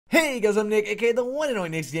Hey guys, I'm Nick, aka the one and only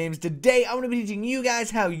Nick's Games. Today, I'm going to be teaching you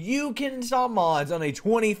guys how you can install mods on a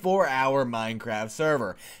 24-hour Minecraft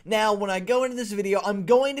server. Now, when I go into this video, I'm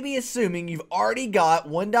going to be assuming you've already got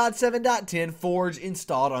 1.7.10 Forge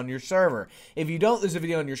installed on your server. If you don't, there's a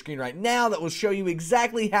video on your screen right now that will show you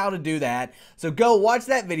exactly how to do that. So go watch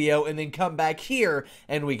that video and then come back here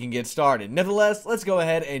and we can get started. Nevertheless, let's go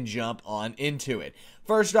ahead and jump on into it.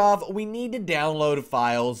 First off, we need to download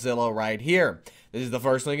Filezilla right here. This is the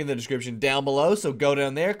first link in the description down below, so go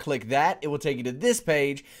down there, click that. It will take you to this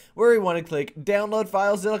page where we want to click Download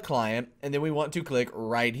Filezilla Client, and then we want to click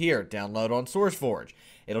right here, Download on SourceForge.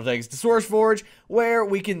 It'll take us to SourceForge, where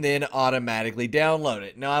we can then automatically download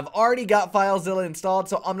it. Now, I've already got Filezilla installed,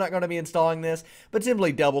 so I'm not going to be installing this, but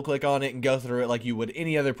simply double-click on it and go through it like you would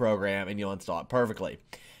any other program, and you'll install it perfectly.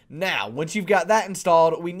 Now, once you've got that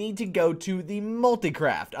installed, we need to go to the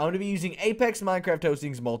Multicraft. I'm going to be using Apex Minecraft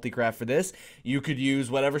Hosting's Multicraft for this. You could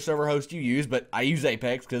use whatever server host you use, but I use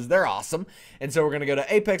Apex because they're awesome. And so we're going to go to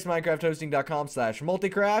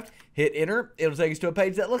apexminecrafthosting.com/multicraft, hit enter. It'll take us to a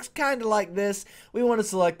page that looks kind of like this. We want to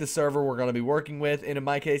select the server we're going to be working with, and in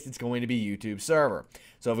my case, it's going to be YouTube server.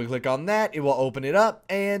 So if we click on that, it will open it up,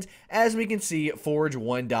 and as we can see, Forge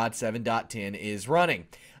 1.7.10 is running.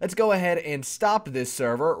 Let's go ahead and stop this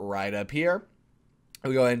server right up here.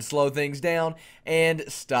 We'll go ahead and slow things down and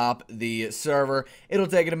stop the server. It'll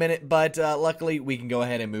take it a minute, but luckily we can go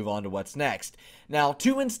ahead and move on to what's next. Now,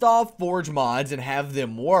 to install Forge mods and have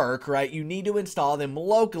them work, right, you need to install them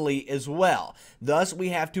locally as well. Thus, we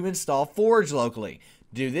have to install Forge locally.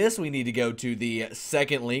 To do this, we need to go to the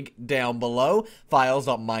second link down below,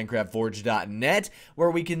 files.minecraftforge.net,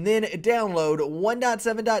 where we can then download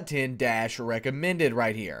 1.7.10-recommended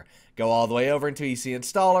right here. Go all the way over until you see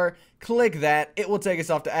installer, click that, it will take us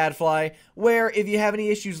off to AdFly, where if you have any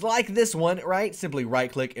issues like this one, right, simply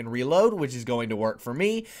right click and reload, which is going to work for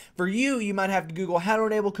me. For you, you might have to Google how to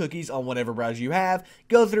enable cookies on whatever browser you have,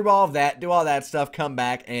 go through all of that, do all that stuff, come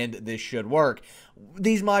back, and this should work.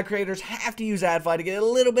 These mod creators have to use AdFly to get a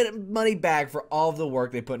little bit of money back for all of the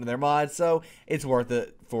work they put into their mods, so it's worth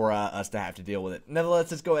it for us to have to deal with it.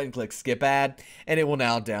 Nevertheless, let's go ahead and click skip ad, and it will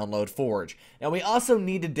now download Forge. Now, we also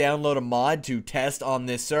need to download a mod to test on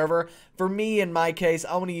this server. For me, in my case,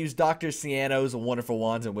 I want to use Dr. Ciano's Wonderful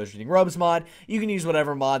Wands and Wizarding Robes mod. You can use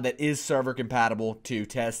whatever mod that is server compatible to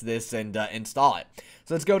test this and install it.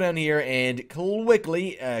 So let's go down here and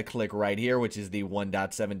quickly click right here, which is the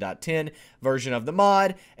 1.7.10 version of the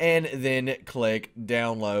mod, and then click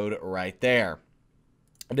download right there.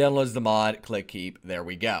 Downloads the mod, click keep, there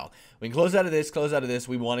we go. We can close out of this,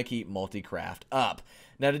 we want to keep Multicraft up.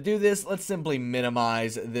 Now to do this, let's simply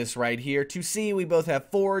minimize this right here to see we both have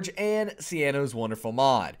Forge and Ciano's Wonderful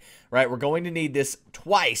mod. Right, we're going to need this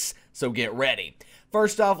twice, so get ready.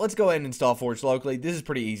 First off, let's go ahead and install Forge locally. This is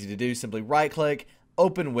pretty easy to do, simply right click,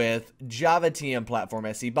 open with Java TM Platform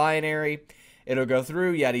SE Binary. It'll go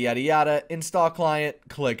through, yada yada yada, install client,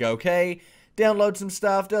 click OK. Download some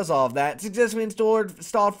stuff, does all of that. Successfully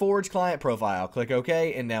installed Forge client profile. Click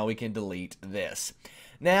OK, and now we can delete this.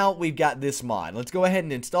 Now we've got this mod. Let's go ahead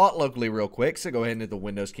and install it locally real quick. So go ahead and hit the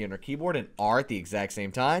Windows key on our keyboard and R at the exact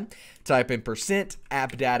same time. Type in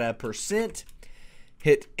 %appdata%.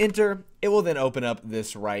 Hit enter. It will then open up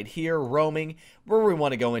this right here, roaming, where we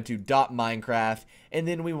want to go into .minecraft, and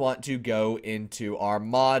then we want to go into our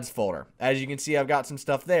mods folder. As you can see, I've got some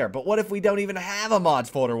stuff there, but what if we don't even have a mods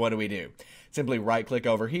folder? What do we do? Simply right click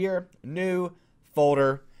over here, new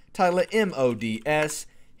folder, title it MODS,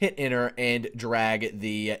 hit enter, and drag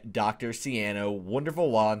the Dr. Ciano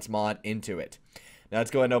Wonderful Wands mod into it. Now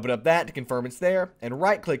let's go ahead and open up that to confirm it's there, and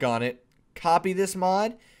right click on it, copy this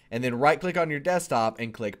mod, and then right click on your desktop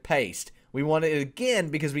and click paste. We want it again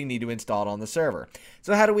because we need to install it on the server.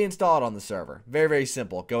 So how do we install it on the server? Very, very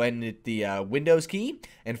simple. Go ahead and hit the Windows key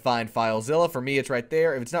and find Filezilla. For me, it's right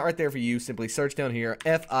there. If it's not right there for you, simply search down here,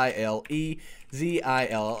 Filezilla,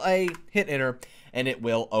 hit enter, and it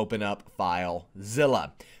will open up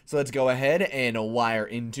Filezilla. So let's go ahead and wire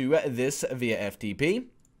into this via FTP.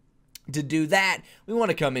 To do that, we want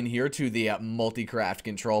to come in here to the Multicraft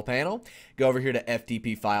control panel, go over here to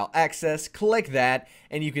FTP file access, click that,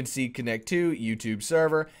 and you can see connect to YouTube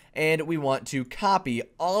server, and we want to copy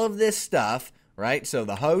all of this stuff, right? So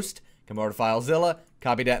the host, come over to Filezilla,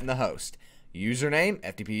 copy that in the host. Username,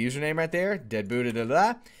 FTP username right there,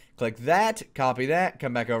 deadbooted, click that, copy that,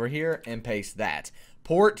 come back over here, and paste that.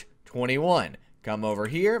 Port 21, come over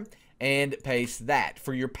here, and paste that.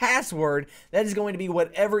 For your password, that is going to be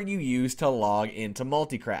whatever you use to log into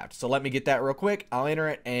Multicraft. So let me get that real quick. I'll enter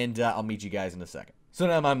it, and I'll meet you guys in a second. So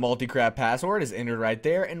now my Multicraft password is entered right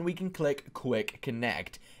there, and we can click Quick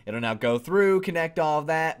Connect. It'll now go through, connect all of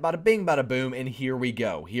that, bada bing, bada boom, and here we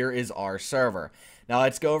go. Here is our server. Now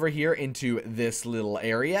let's go over here into this little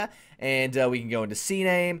area, and we can go into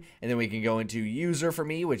CNAME, and then we can go into user for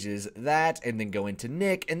me, which is that, and then go into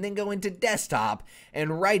Nick, and then go into desktop,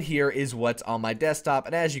 and right here is what's on my desktop,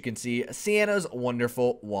 and as you can see, Sienna's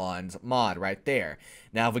Wonderful Wands mod right there.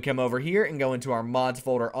 Now if we come over here and go into our mods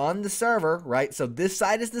folder on the server, right, so this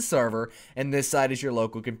side is the server, and this side is your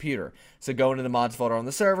local computer. So go into the mods folder on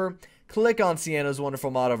the server, click on Sienna's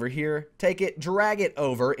Wonderful Mod over here, take it, drag it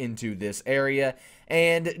over into this area,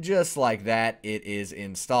 and just like that, it is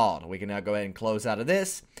installed. We can now go ahead and close out of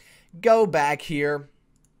this, go back here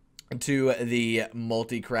to the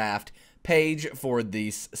Multicraft page for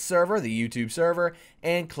this server, the YouTube server,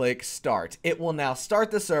 and click start. It will now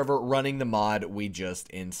start the server running the mod we just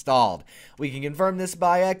installed. We can confirm this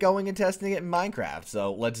by going and testing it in Minecraft,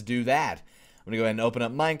 so let's do that. I'm going to go ahead and open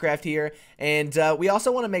up Minecraft here, and we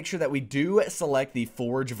also want to make sure that we do select the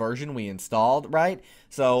Forge version we installed, right?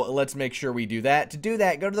 So let's make sure we do that. To do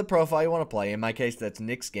that, go to the profile you want to play. In my case, that's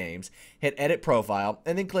Nick's Games. Hit Edit Profile,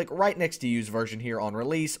 and then click right next to Use Version here on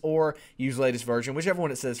Release, or Use Latest Version, whichever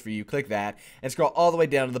one it says for you. Click that, and scroll all the way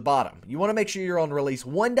down to the bottom. You want to make sure you're on Release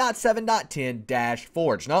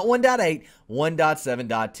 1.7.10-Forge, not 1.8,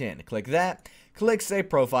 1.7.10. Click that. Click Save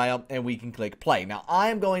Profile, and we can click Play. Now, I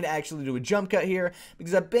am going to actually do a jump cut here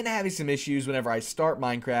because I've been having some issues whenever I start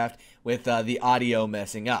Minecraft with the audio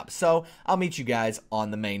messing up. So, I'll meet you guys on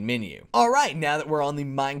the main menu. Alright, now that we're on the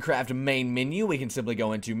Minecraft main menu, we can simply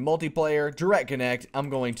go into Multiplayer, Direct Connect. I'm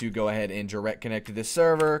going to go ahead and direct connect to this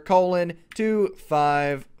server,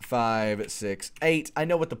 :25568. I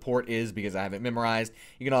know what the port is because I have it memorized.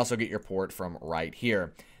 You can also get your port from right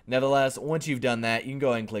here. Nevertheless, once you've done that, you can go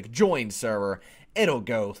ahead and click Join Server. It'll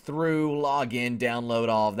go through, log in, download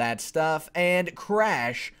all of that stuff, and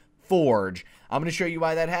crash Forge. I'm going to show you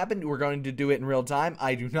why that happened. We're going to do it in real time.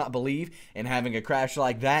 I do not believe in having a crash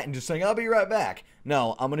like that and just saying, I'll be right back.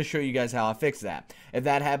 No, I'm going to show you guys how I fix that. If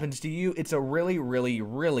that happens to you, it's a really, really,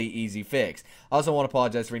 really easy fix. I also want to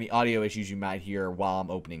apologize for any audio issues you might hear while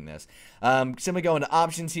I'm opening this. Simply go into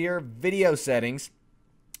Options here, Video Settings.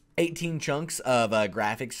 18 chunks of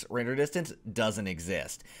graphics render distance doesn't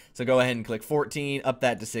exist. So go ahead and click 14, up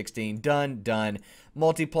that to 16, done, done.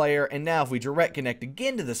 Multiplayer, and now if we direct connect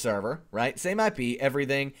again to the server, right, same IP,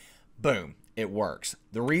 everything, boom, it works.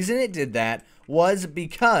 The reason it did that was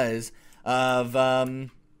because of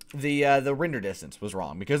the render distance was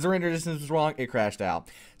wrong. Because the render distance was wrong, it crashed out.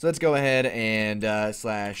 So let's go ahead and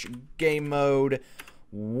slash game mode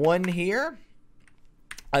 1 here.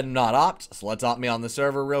 I do not opt, so let's opt me on the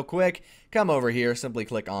server real quick. Come over here, simply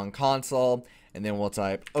click on console, and then we'll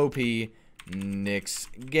type OP Nick's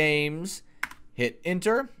Games. Hit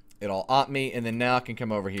enter, it'll opt me, and then now I can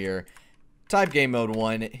come over here, type game mode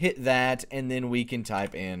 1, hit that, and then we can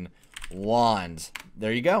type in wands.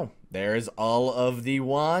 There you go. There's all of the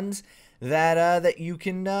wands that you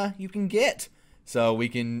can get. So we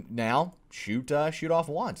can now shoot off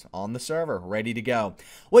wands on the server, ready to go.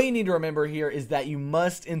 What you need to remember here is that you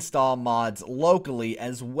must install mods locally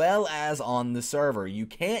as well as on the server. You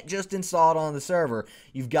can't just install it on the server.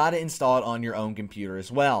 You've got to install it on your own computer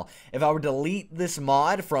as well. If I were to delete this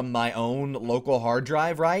mod from my own local hard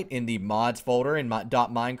drive, right, in the mods folder in my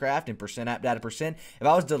 .minecraft and %appdata%, if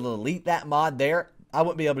I was to delete that mod there, I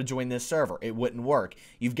wouldn't be able to join this server. It wouldn't work.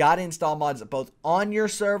 You've got to install mods both on your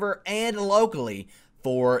server and locally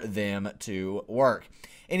for them to work.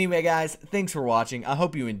 Anyway, guys, thanks for watching. I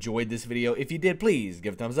hope you enjoyed this video. If you did, please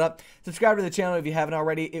give a thumbs up. Subscribe to the channel if you haven't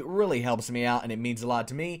already. It really helps me out, and it means a lot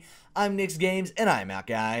to me. I'm Nick's Games, and I'm out,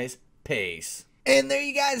 guys. Peace. And there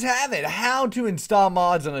you guys have it, how to install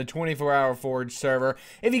mods on a 24-hour Forge server.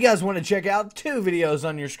 If you guys want to check out 2 videos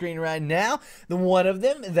on your screen right now, the one of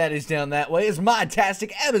them that is down that way is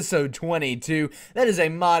Modtastic episode 22. That is a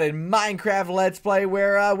modded Minecraft Let's Play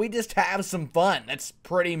where we just have some fun. That's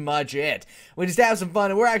pretty much it. We just have some fun,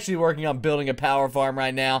 and we're actually working on building a power farm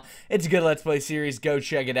right now. It's a good Let's Play series. Go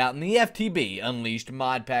check it out in the FTB Unleashed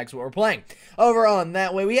mod packs, what we're playing. Over on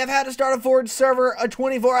that way, we have how to start a Forge server, a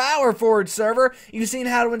 24-hour Forge server. You've seen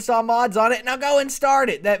how to install mods on it. Now go and start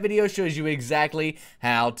it. That video shows you exactly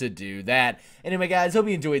how to do that. Anyway, guys, hope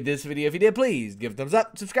you enjoyed this video. If you did, please give a thumbs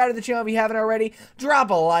up. Subscribe to the channel if you haven't already. Drop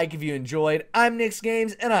a like if you enjoyed. I'm Nick's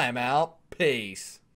Games, and I'm out. Peace.